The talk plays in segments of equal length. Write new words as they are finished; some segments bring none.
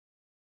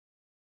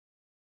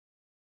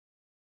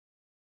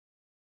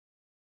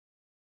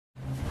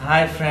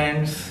Hi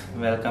friends,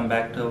 welcome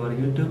back to our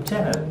YouTube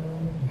channel.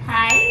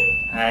 Hi.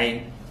 Hi.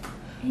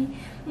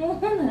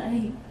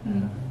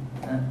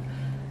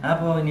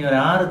 അപ്പോൾ ഇനി ഒരു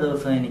 6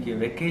 ദിവസം എനിക്ക്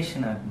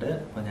വെക്കേഷൻ ഉണ്ട്.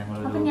 അപ്പോൾ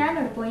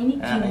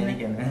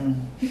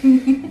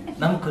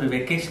നമുക്കൊരു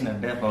വെക്കേഷൻ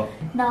ഉണ്ട്. അപ്പോൾ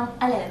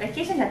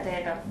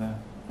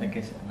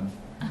വെക്കേഷൻ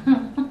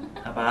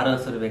അപ്പോൾ 6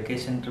 ദിവസം ഒരു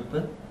vacation trip,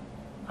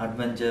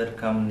 adventure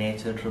come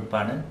nature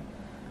ട്രിപ്പാണ്.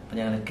 അപ്പോൾ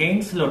ഞങ്ങൾ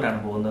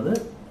കെയ്ൻസിലോട്ടാണ് പോകുന്നത്.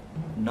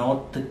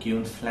 നോർത്ത്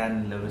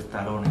ക്യൂൻസ്ലാൻഡിലെ ഒരു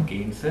സ്ഥലമാണ്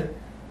കെയ്ൻസ്.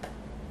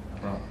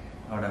 അപ്പോൾ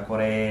അവിടെ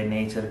കുറേ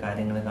നേച്ചർ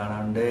കാര്യങ്ങൾ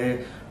കാണാനുണ്ട്.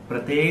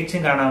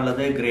 പ്രത്യേകിച്ചും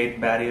കാണാനുള്ളത്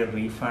ഗ്രേറ്റ് ബാരിയർ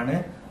റീഫാണ്.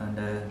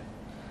 എൻ്റെ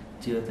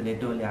ജീവിതത്തിൽ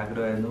ഏറ്റവും വലിയ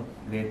ആഗ്രഹമായിരുന്നു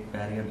ഗ്രേറ്റ്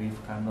ബാരിയർ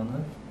റീഫ് കാണണമെന്ന്.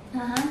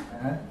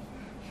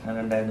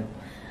 അങ്ങനെയുണ്ടായിരുന്നു.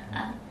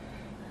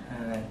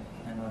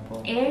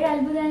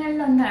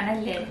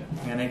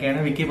 അങ്ങനെയൊക്കെയാണ്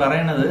വിക്കി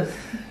പറയണത്.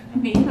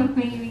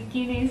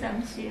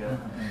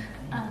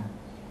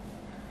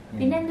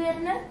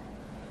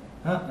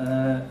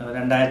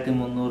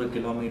 2300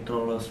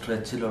 കിലോമീറ്ററോളം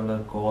സ്ട്രെച്ചിലുള്ള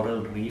കോറൽ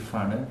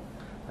റീഫാണ്.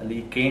 അതിൽ ഈ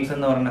കെയ്ൻസ്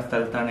എന്ന് പറയുന്ന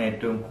സ്ഥലത്താണ്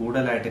ഏറ്റവും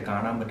കൂടുതലായിട്ട്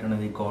കാണാൻ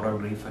പറ്റുന്നത് ഈ കോറൽ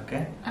റീഫൊക്കെ.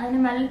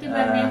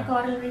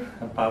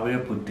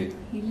 പവിഴപ്പുറ്റ്.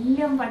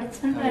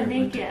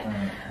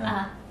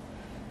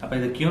 അപ്പൊ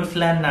ഇത്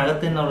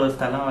ക്യൂൻസ്ലാൻഡിനകത്ത് നിന്നുള്ള ഒരു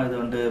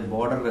സ്ഥലമായതുകൊണ്ട്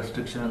ബോർഡർ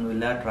റെസ്ട്രിക്ഷൻ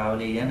ഒന്നുമില്ല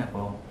ട്രാവൽ ചെയ്യാൻ.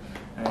 അപ്പോൾ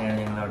അങ്ങനെയാണ്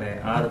ഞങ്ങൾ അവിടെ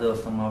 6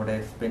 ദിവസം അവിടെ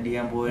സ്പെൻഡ്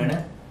ചെയ്യാൻ പോവുകയാണ്.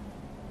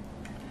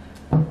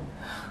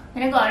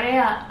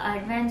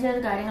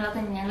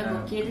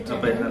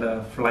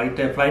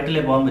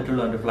 ഫ്ലൈറ്റിലേ പോകാൻ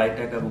പറ്റുള്ളൂ.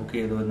 ഫ്ലൈറ്റ് ഒക്കെ ബുക്ക്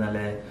ചെയ്തു.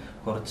 ഇന്നലെ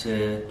കുറച്ച്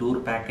ടൂർ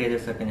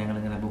പാക്കേജസ് ഒക്കെ ഞങ്ങൾ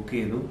ഇങ്ങനെ ബുക്ക്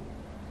ചെയ്തു.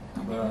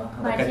 അപ്പൊ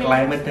അതൊക്കെ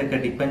ക്ലൈമറ്റ് ഒക്കെ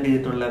ഡിപ്പെൻഡ്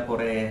ചെയ്തിട്ടുള്ള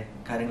കുറെ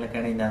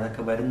കാര്യങ്ങളൊക്കെയാണ്. ഇനി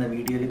അതൊക്കെ വരുന്ന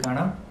വീഡിയോയിൽ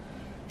കാണാം.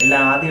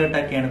 എല്ലാം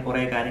ആദ്യമായിട്ടൊക്കെയാണ്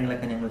കുറെ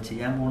കാര്യങ്ങളൊക്കെ ഞങ്ങൾ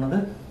ചെയ്യാൻ പോകുന്നത്.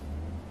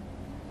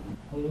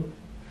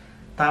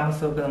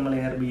 താമസമൊക്കെ നമ്മൾ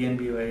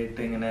Airbnb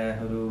ആയിട്ട് ഇങ്ങനെ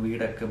ഒരു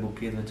വീടൊക്കെ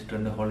ബുക്ക് ചെയ്ത്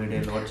വെച്ചിട്ടുണ്ട്. Holiday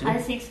lodge.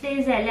 6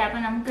 days അല്ലേ. അപ്പൊ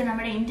നമുക്ക്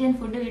നമ്മുടെ ഇന്ത്യൻ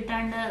ഫുഡ്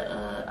കിട്ടാണ്ട്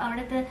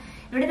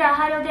ഇവിടുത്തെ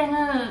ആഹാരമൊക്കെ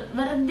അങ്ങ്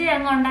വെറുതെ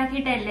അങ്ങ്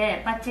ഉണ്ടാക്കിയിട്ടല്ലേ,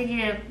 പച്ചക്ക്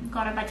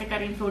കുറെ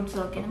പച്ചക്കറിയും ഫ്രൂട്ട്സും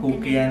ഒക്കെ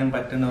കുക്ക് ചെയ്യാനും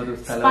പറ്റുന്ന ഒരു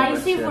സ്ഥലം.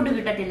 സ്പൈസി ഫുഡ്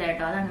കിട്ടത്തില്ല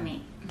കേട്ടോ, അതാണ്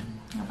മെയിൻ.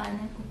 അപ്പൊ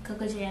അതിനെ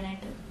കുക്കൊക്കെ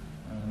ചെയ്യാനായിട്ട്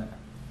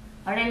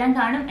അവിടെ എല്ലാം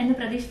കാണും എന്ന്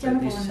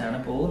പ്രതീക്ഷിച്ചാണ്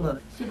പോകുന്നത്.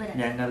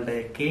 ഞങ്ങളുടെ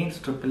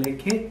കെയ്ൻസ്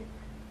ട്രിപ്പിലേക്ക്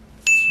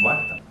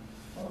സ്വാഗതം.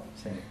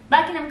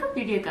 ബാക്കി നമുക്ക്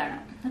വീഡിയോ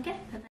കാണാം. ഓക്കെ,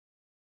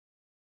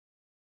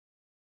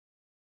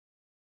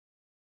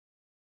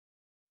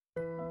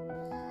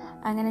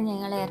 അങ്ങനെ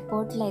ഞങ്ങൾ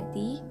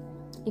എയർപോർട്ടിലെത്തി.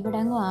 ഇവിടെ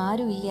അങ്ങും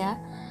ആരുമില്ല.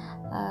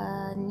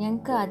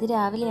 ഞങ്ങൾക്ക്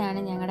അതിരാവിലെയാണ്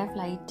ഞങ്ങളുടെ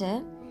ഫ്ലൈറ്റ്.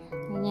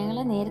 ഞങ്ങൾ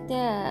നേരത്തെ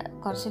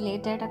കുറച്ച്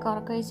ലേറ്റായിട്ടൊക്കെ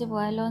ഉറക്കമൊഴിച്ച്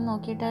പോയാലോ എന്ന്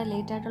നോക്കിയിട്ട്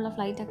ലേറ്റായിട്ടുള്ള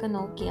ഫ്ലൈറ്റൊക്കെ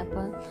നോക്കി.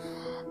 അപ്പോൾ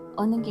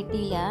ഒന്നും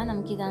കിട്ടിയില്ല.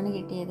 നമുക്കിതാണ്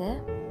കിട്ടിയത്.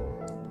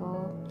 അപ്പോൾ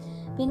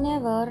പിന്നെ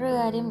വേറൊരു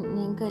കാര്യം,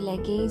 ഞങ്ങൾക്ക്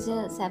ലഗേജ്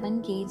 7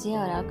 kg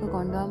ഒരാൾക്ക്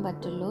കൊണ്ടുപോകാൻ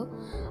പറ്റുള്ളൂ.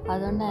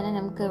 അതുകൊണ്ട് തന്നെ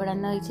നമുക്ക് ഇവിടെ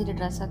നിന്ന് ഇച്ചിരി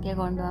ഡ്രസ്സൊക്കെ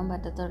കൊണ്ടുപോകാൻ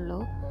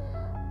പറ്റത്തുള്ളൂ.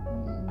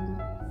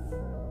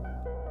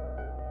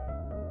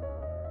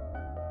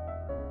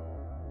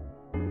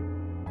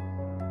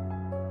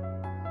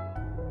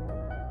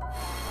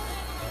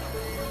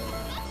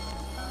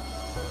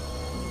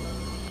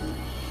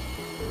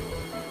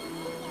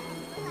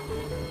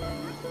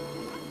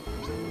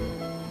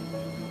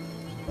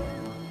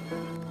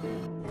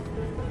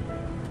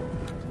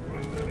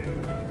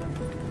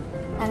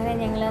 അങ്ങനെ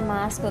ഞങ്ങൾ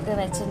മാസ്ക് ഒക്കെ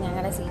വെച്ച്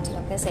ഞങ്ങളുടെ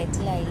സീറ്റിലൊക്കെ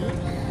സെറ്റിലായി.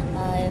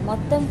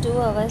 മൊത്തം 2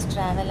 hours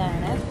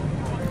ട്രാവലാണ്.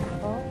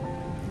 അപ്പോൾ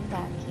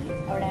ബാക്കി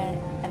അവിടെ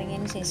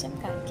ഇറങ്ങിയതിന് ശേഷം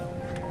കാണിക്കാം.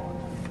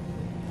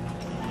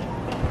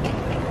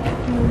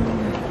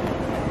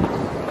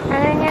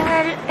 അങ്ങനെ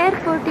ഞങ്ങൾ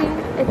എയർപോർട്ടിൽ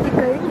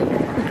എത്തിക്കഴിഞ്ഞു.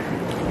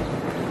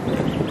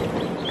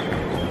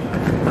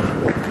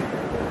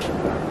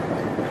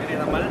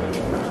 നമ്മൾ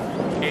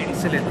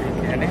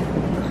കെയ്ൻസിലെത്തിയിരിക്കുകയാണ്.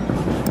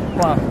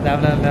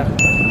 രാവിലെ നല്ല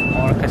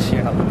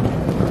ഓണക്കക്ഷീണം.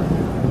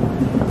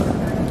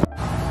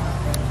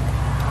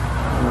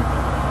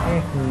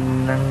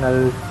 ഞങ്ങൾ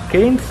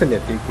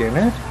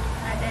കെയ്ൻസിലെത്തിയിരിക്കുകയാണ്.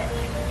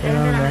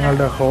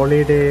 ഞങ്ങളുടെ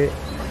ഹോളിഡേ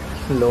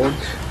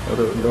ലോഡ്ജ്,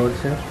 ഒരു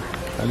ലോഡ്ജ്.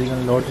 അധികം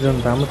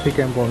ലോഡ്ജിലൊന്നും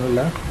താമസിക്കാൻ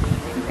പോകുന്നില്ല.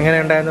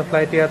 എങ്ങനെയുണ്ടായിരുന്നു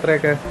ഫ്ലൈറ്റ്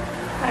യാത്രയൊക്കെ?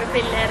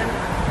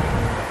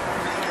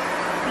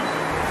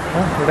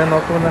 ഇവിടെ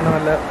നോക്കുമ്പോൾ തന്നെ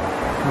നല്ല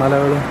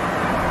മലകളും.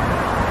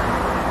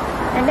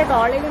 എൻ്റെ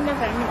കോളേജിൻ്റെ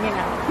ഫ്രണ്ട്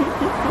ഇങ്ങനെയാണ്.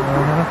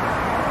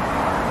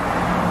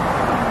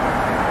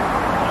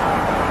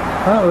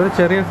 ഒരു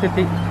ചെറിയ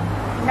സിറ്റി.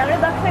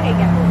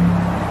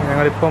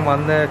 ഞങ്ങളിപ്പം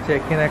വന്ന്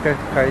ചെക്കിനൊക്കെ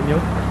കഴിഞ്ഞു.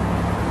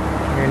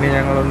 ഇനി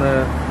ഞങ്ങളൊന്ന്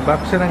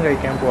ഭക്ഷണം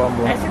കഴിക്കാൻ പോകാൻ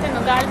പോകും.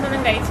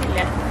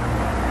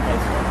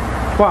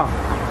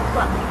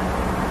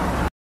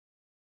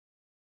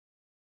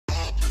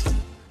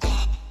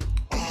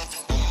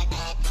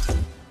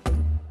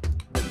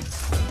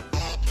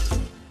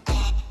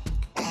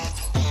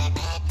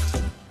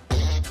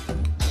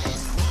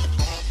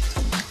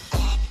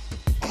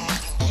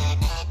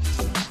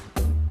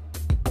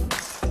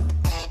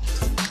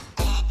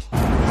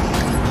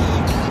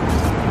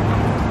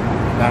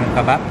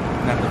 kebab,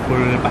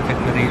 full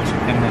പച്ചക്കറി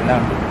ചിക്കൻ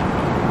എല്ലാം ഉണ്ട്.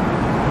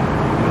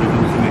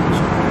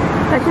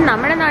 പക്ഷെ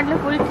നമ്മുടെ നാട്ടിൽ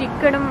ഫുൾ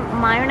ചിക്കനും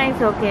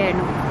മയോണൈസും ഒക്കെ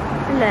ആയിരുന്നു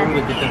അല്ലേ?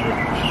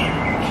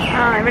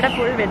 ഇവിടെ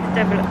ഫുൾ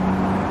വെജിറ്റബിൾ.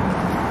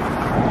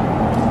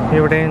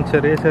 ഇവിടെയും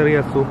ചെറിയ ചെറിയ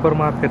സൂപ്പർ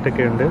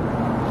മാർക്കറ്റൊക്കെ ഉണ്ട്.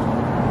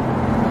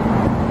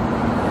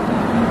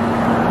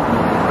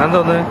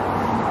 എന്തോന്ന്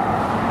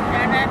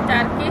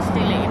ടർക്കിഷ്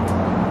ഡിലൈറ്റ്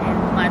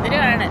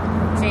മധുരമാണ്,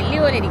 ചെല്ലി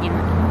പോലെ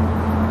ഇരിക്കുന്നത്.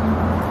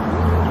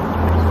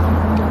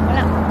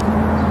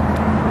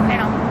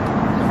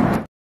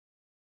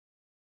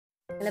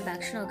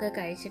 ഭക്ഷണമൊക്കെ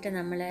കഴിച്ചിട്ട്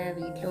നമ്മൾ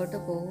വീട്ടിലോട്ട്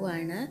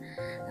പോവുകയാണ്.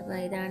 അപ്പോൾ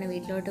ഇതാണ്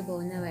വീട്ടിലോട്ട്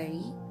പോകുന്ന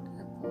വഴി.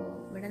 അപ്പോൾ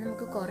ഇവിടെ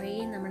നമുക്ക് കുറേ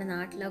നമ്മുടെ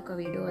നാട്ടിലൊക്കെ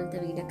വീട് പോലത്തെ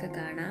വീടൊക്കെ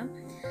കാണാം.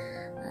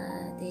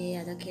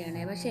 അതൊക്കെയാണ്.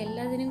 പക്ഷെ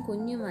എല്ലാത്തിനും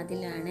കുഞ്ഞു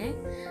മതിലാണ്.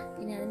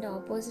 പിന്നെ അതിൻ്റെ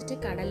ഓപ്പോസിറ്റ്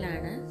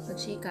കടലാണ്.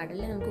 പക്ഷേ ഈ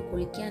കടലിൽ നമുക്ക്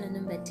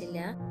കുളിക്കാനൊന്നും പറ്റില്ല.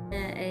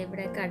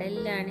 ഇവിടെ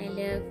കടലിലാണെങ്കിൽ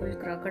ഫുൾ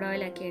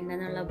ക്രോക്കഡോയിലൊക്കെ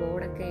ഉണ്ടെന്നുള്ള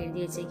ബോർഡൊക്കെ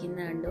എഴുതി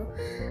വെച്ചേക്കുന്നത് കണ്ടു.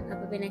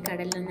 അപ്പോൾ പിന്നെ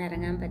കടലിലൊന്നും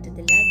ഇറങ്ങാൻ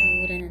പറ്റത്തില്ല.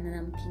 ദൂരെ നിന്ന്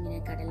നമുക്കിങ്ങനെ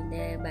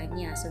കടലിൻ്റെ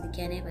ഭംഗി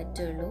ആസ്വദിക്കാനേ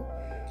പറ്റുള്ളൂ.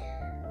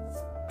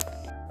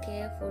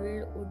 ഫുൾ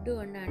വുഡ്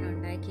കൊണ്ടാണ്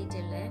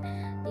ഉണ്ടാക്കിയിട്ടുള്ളത്.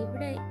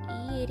 ഇവിടെ ഈ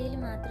ഏരിയയിൽ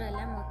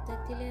മാത്രമല്ല,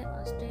 മൊത്തത്തിൽ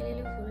ഓസ്ട്രേലിയയിൽ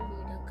ഫുൾ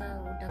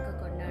വുഡൊക്കെ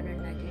കൊണ്ടാണ്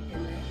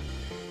ഉണ്ടാക്കിയിട്ടുള്ളത്.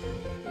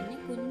 പിന്നെ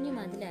കുഞ്ഞു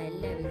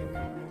മതിലല്ല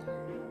വീടിന്.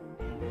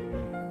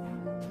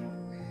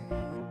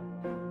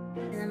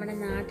 നമ്മുടെ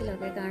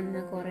നാട്ടിലൊക്കെ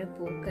കാണുന്ന കുറേ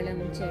പൂക്കളും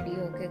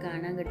ചെടിയും ഒക്കെ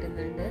കാണാൻ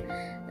കിട്ടുന്നുണ്ട്.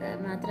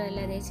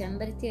 മാത്രമല്ല അതേ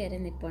ചെമ്പരത്തി വരെ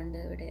നിൽപ്പുണ്ട്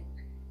ഇവിടെ,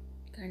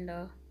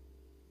 കണ്ടോ?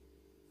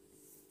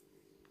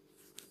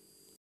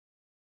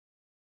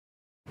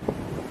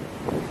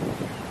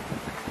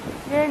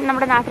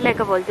 നമ്മുടെ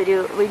നാട്ടിലൊക്കെ പോലത്തെ ഒരു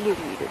വലിയ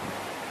വീട്.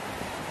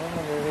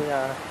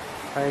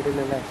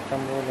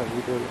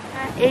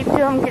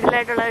 ഏറ്റവും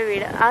കിടലായിട്ടുള്ള ഒരു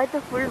വീട്. ആദ്യത്തെ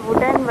ഫുൾ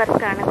വുഡൻ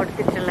വർക്കാണ്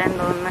കൊടുത്തിട്ടുള്ളതെന്ന്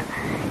തോന്നുന്നു.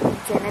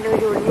 ജനൽ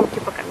ഒരു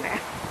ഒളിഞ്ഞിരിക്കപ്പോൾ കണ്ടേ.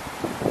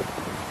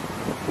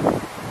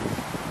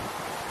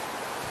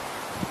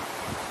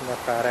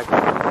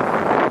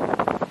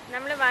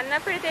 നമ്മൾ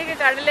വന്നപ്പോഴത്തേക്ക്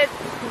കടല്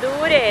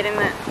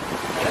ദൂരെയായിരുന്നു.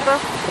 ഇപ്പോൾ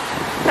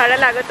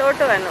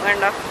കടലകത്തോട്ട് വന്നു,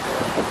 കണ്ടോ?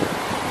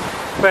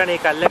 ഇപ്പോഴാണ് ഈ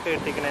കല്ലൊക്കെ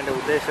ഇട്ടിരിക്കുന്നതിൻ്റെ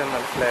ഉദ്ദേശം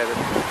മനസ്സിലായത്.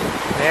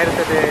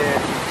 നേരത്തെ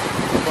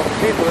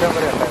കുറച്ച് ദൂരം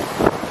വരെ ഉണ്ടായിരുന്നു.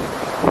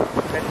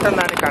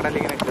 പെട്ടെന്നാണ്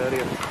കടലിങ്ങനെ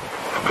കയറിയത്.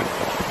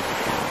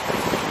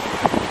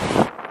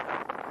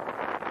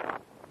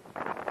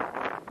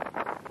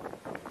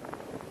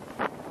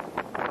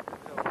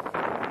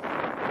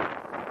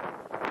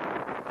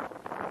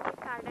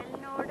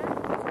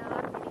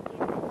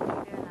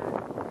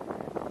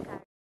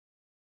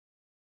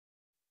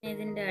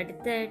 ഇതിൻ്റെ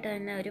അടുത്തായിട്ട്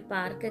തന്നെ ഒരു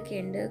പാർക്കൊക്കെ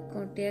ഉണ്ട്,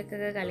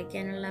 കുട്ടികൾക്കൊക്കെ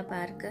കളിക്കാനുള്ള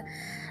പാർക്ക്.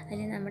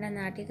 അതിൽ നമ്മുടെ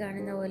നാട്ടിൽ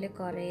കാണുന്ന പോലെ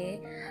കുറേ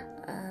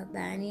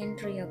ബാനിയൻ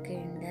ട്രീ ഒക്കെ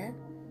ഉണ്ട്.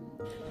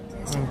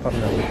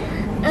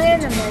 അങ്ങനെ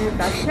നമ്മൾ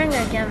ഭക്ഷണം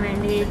കഴിക്കാൻ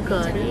വേണ്ടി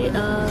കയറി.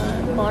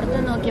 പുറത്ത്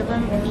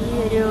നോക്കിയപ്പം ഈ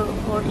ഒരു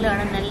ഹോട്ടൽ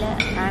കാണാൻ നല്ല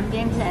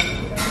ആംബിയൻസ്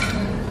ആയിരുന്നു.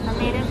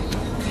 അന്നേരം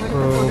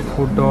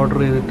ഫുഡ് ഓർഡർ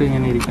ചെയ്തിട്ട്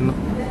ഇങ്ങനെ ഇരിക്കുന്നു.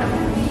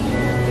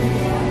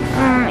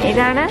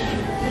 ഇതാണ്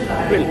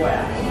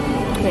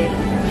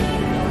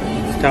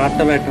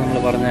സ്റ്റാർട്ടറായിട്ട് നമ്മൾ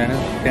പറഞ്ഞതാണ്.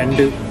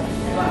 2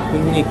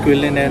 കുഞ്ഞ്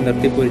ഇക്വലിനെ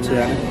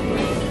നിർത്തിപ്പൊരിച്ചതാണ്.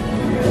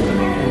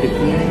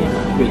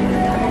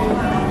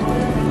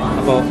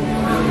 അപ്പോൾ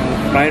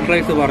ഫ്രൈഡ്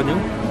റൈസ് പറഞ്ഞു.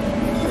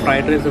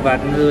 ഫ്രൈഡ് റൈസ്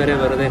വരുന്നത് വരെ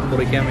വെറുതെ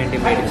കുറിക്കാൻ വേണ്ടി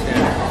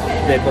മേടിച്ചതാണ്.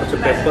 ഇതേ കുറച്ച്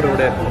പെപ്പർ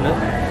ഇവിടെ ഉണ്ട്,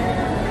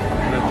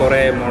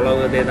 കുറേ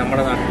മുളക്, ഇതേ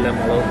നമ്മുടെ നാട്ടിലെ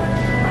മുളക്.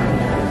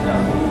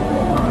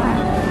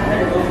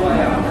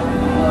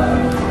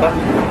 അപ്പം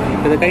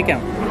ഇത്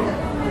കഴിക്കാം.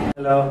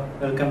 Hello,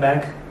 welcome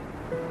back.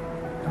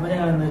 അപ്പോൾ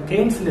ഞങ്ങൾ ഇന്ന്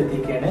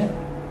കെയ്ൻസിലെത്തിക്കുകയാണ്.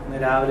 ഇന്ന്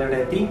രാവിലെ ഇവിടെ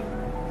എത്തി.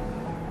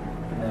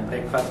 പിന്നെ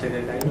ബ്രേക്ക്ഫാസ്റ്റ് ഒക്കെ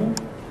കഴിഞ്ഞു.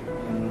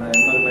 ഇന്നൊരു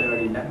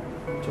പരിപാടിയില്ല,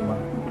 ചുമ്മാ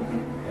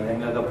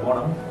എവിടെയെങ്കിലൊക്കെ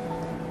പോകണം.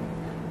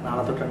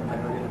 നാളെ തൊട്ടാണ്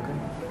പരിപാടികളൊക്കെ.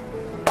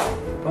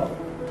 അപ്പോൾ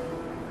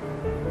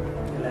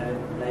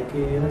എല്ലാവരും ലൈക്ക്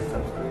ചെയ്യുക,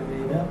 സബ്സ്ക്രൈബ്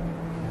ചെയ്യുക.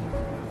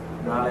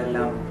 നാളെ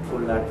എല്ലാം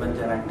ഫുൾ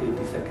അഡ്വഞ്ചർ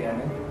ആക്ടിവിറ്റീസ്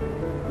ഒക്കെയാണ്.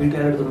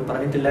 വീട്ടുകാരടുത്തൊന്നും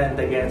പറഞ്ഞിട്ടില്ല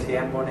എന്തൊക്കെയാണ്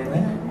ചെയ്യാൻ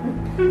പോണേന്ന്.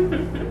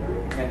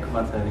 ഞങ്ങൾക്ക്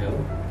മാത്രമേ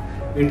അറിയാവൂ.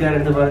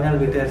 വീട്ടുകാരടുത്ത് പറഞ്ഞാൽ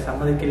വീട്ടുകാർ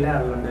സമ്മതിക്കില്ല.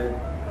 അതുകൊണ്ട്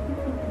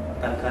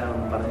തൽക്കാലം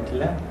ഒന്നും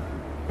പറഞ്ഞിട്ടില്ല.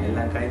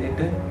 എല്ലാം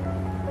കഴിഞ്ഞിട്ട്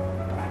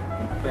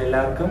ഇപ്പം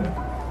എല്ലാവർക്കും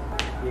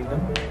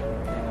വീണ്ടും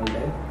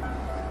ഞങ്ങളുടെ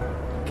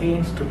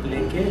കെയ്ൻസ്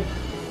ട്രിപ്പിലേക്ക്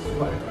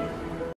സ്വാഗതം.